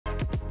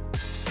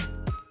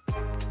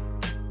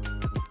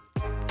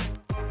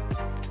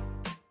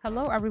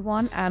Hello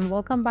everyone and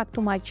welcome back to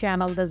my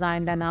channel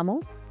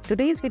Designdynamo.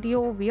 Today's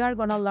video we are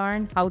gonna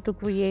learn how to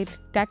create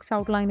text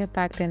outline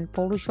effect in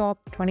Photoshop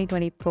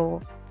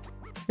 2024.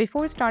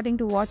 Before starting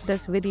to watch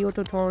this video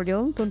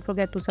tutorial, don't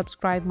forget to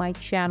subscribe my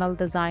channel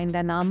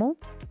Designdynamo.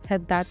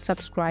 Hit that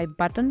subscribe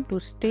button to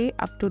stay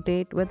up to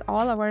date with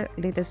all our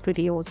latest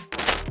videos.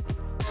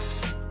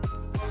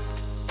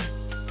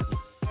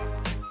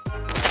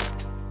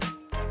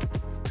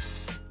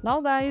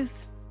 Now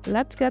guys,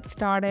 let's get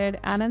started,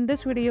 and in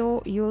this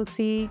video you'll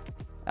see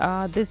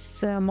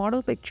this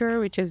model picture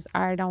which is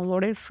I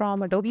downloaded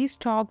from Adobe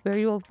stock, where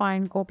you'll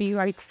find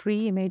copyright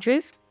free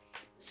images.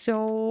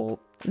 So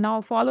now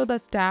follow the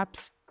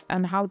steps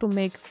and how to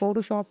make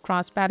Photoshop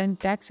transparent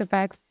text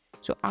effects.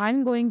 So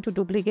I'm going to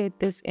duplicate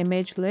this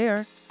image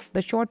layer.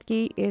 The short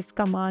key is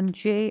Command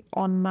J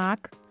on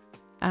Mac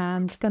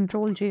and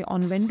Control J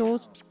on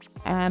Windows,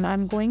 and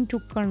I'm going to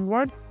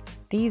convert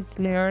these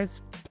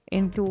layers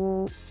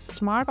into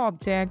smart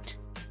object.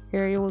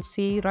 Here you will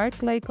see right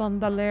click on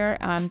the layer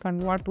and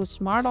convert to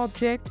smart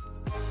object,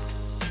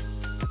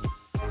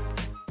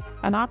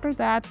 and after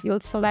that you'll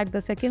select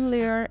the second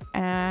layer,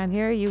 and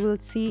here you will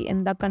see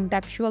in the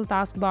contextual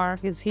taskbar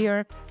is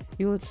here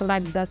you will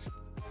select the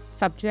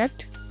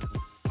subject,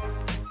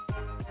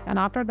 and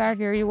after that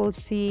here you will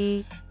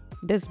see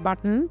this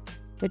button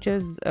which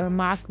is a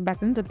mask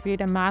button to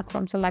create a mask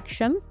from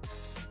selection,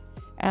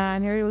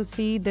 and here you will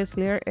see this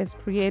layer is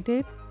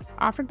created.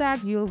 After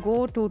that, you'll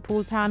go to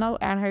tool panel,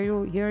 and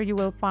here you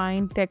will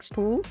find text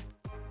tool.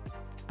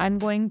 I'm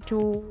going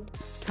to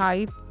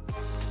type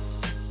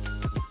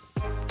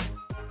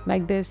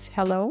like this,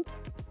 hello,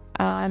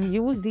 and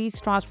use these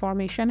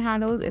transformation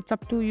handles. It's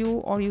up to you,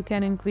 or you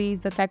can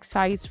increase the text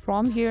size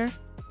from here.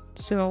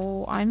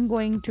 So I'm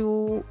going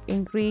to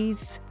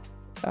increase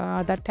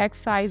the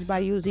text size by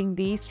using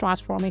these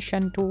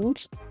transformation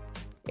tools.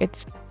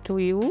 It's to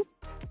you.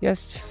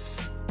 Just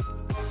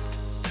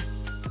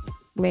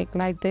make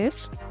like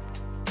this.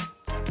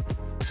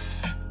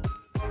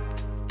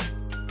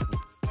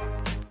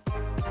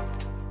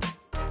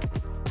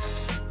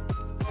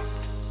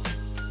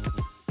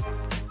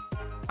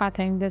 I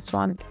think this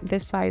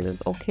size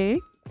is okay.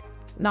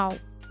 Now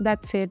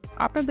that's it.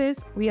 After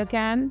this, we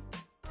again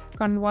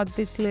convert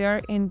this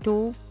layer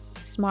into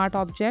smart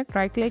object.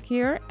 Right click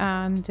here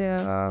and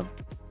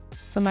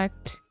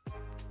select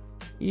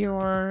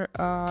your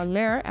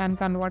layer and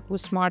convert to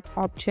smart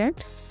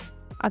object.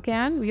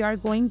 Again, we are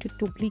going to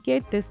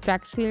duplicate this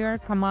text layer,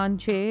 Command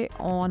J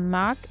on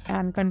Mac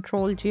and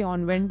Control J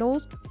on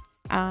Windows,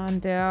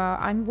 and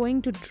I'm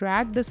going to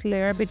drag this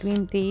layer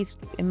between these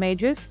two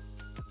images,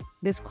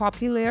 this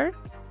copy layer,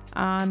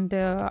 and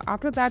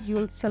after that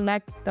you'll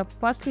select the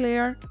first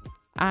layer,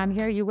 and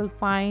here you will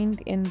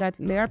find in that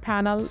layer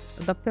panel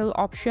the fill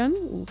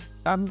option.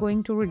 I'm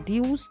going to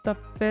reduce the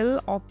fill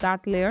of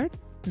that layer,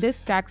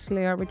 this text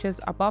layer which is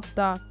above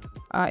the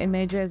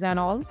images and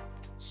all.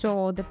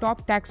 So the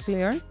top text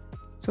layer,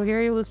 so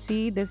here you will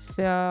see this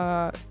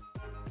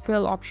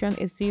fill option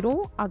is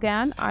 0.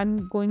 Again,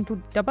 I'm going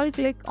to double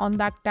click on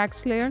that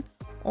text layer,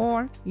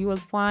 or you will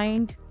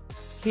find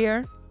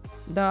here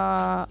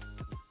the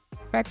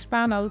text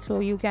panel, so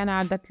you can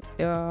add that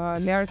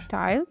layer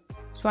style.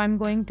 So I'm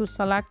going to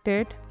select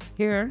it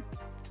here,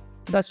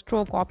 the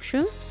stroke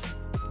option,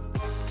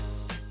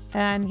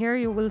 and here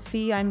you will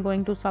see I'm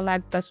going to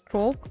select the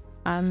stroke,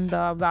 and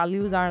the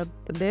values are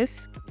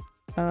this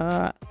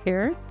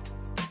here.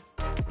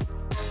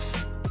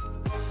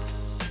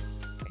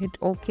 Hit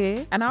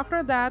OK, and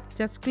after that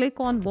just click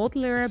on both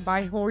layers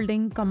by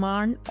holding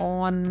Command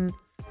on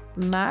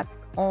Mac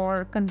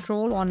or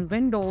Control on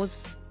Windows.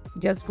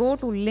 Just go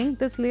to link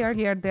this layer.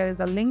 Here there is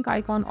a link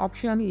icon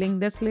option, link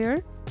this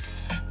layer.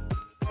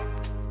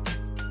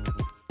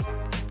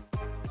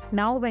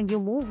 Now when you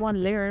move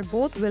one layer,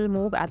 both will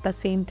move at the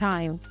same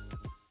time.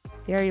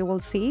 Here you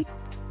will see.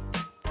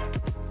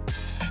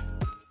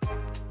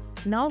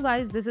 Now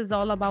guys, this is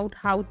all about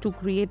how to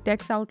create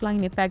text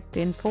outline effect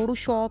in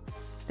Photoshop.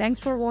 Thanks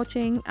for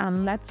watching,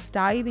 and let's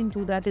dive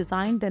into the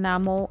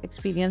Designdynamo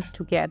experience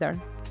together.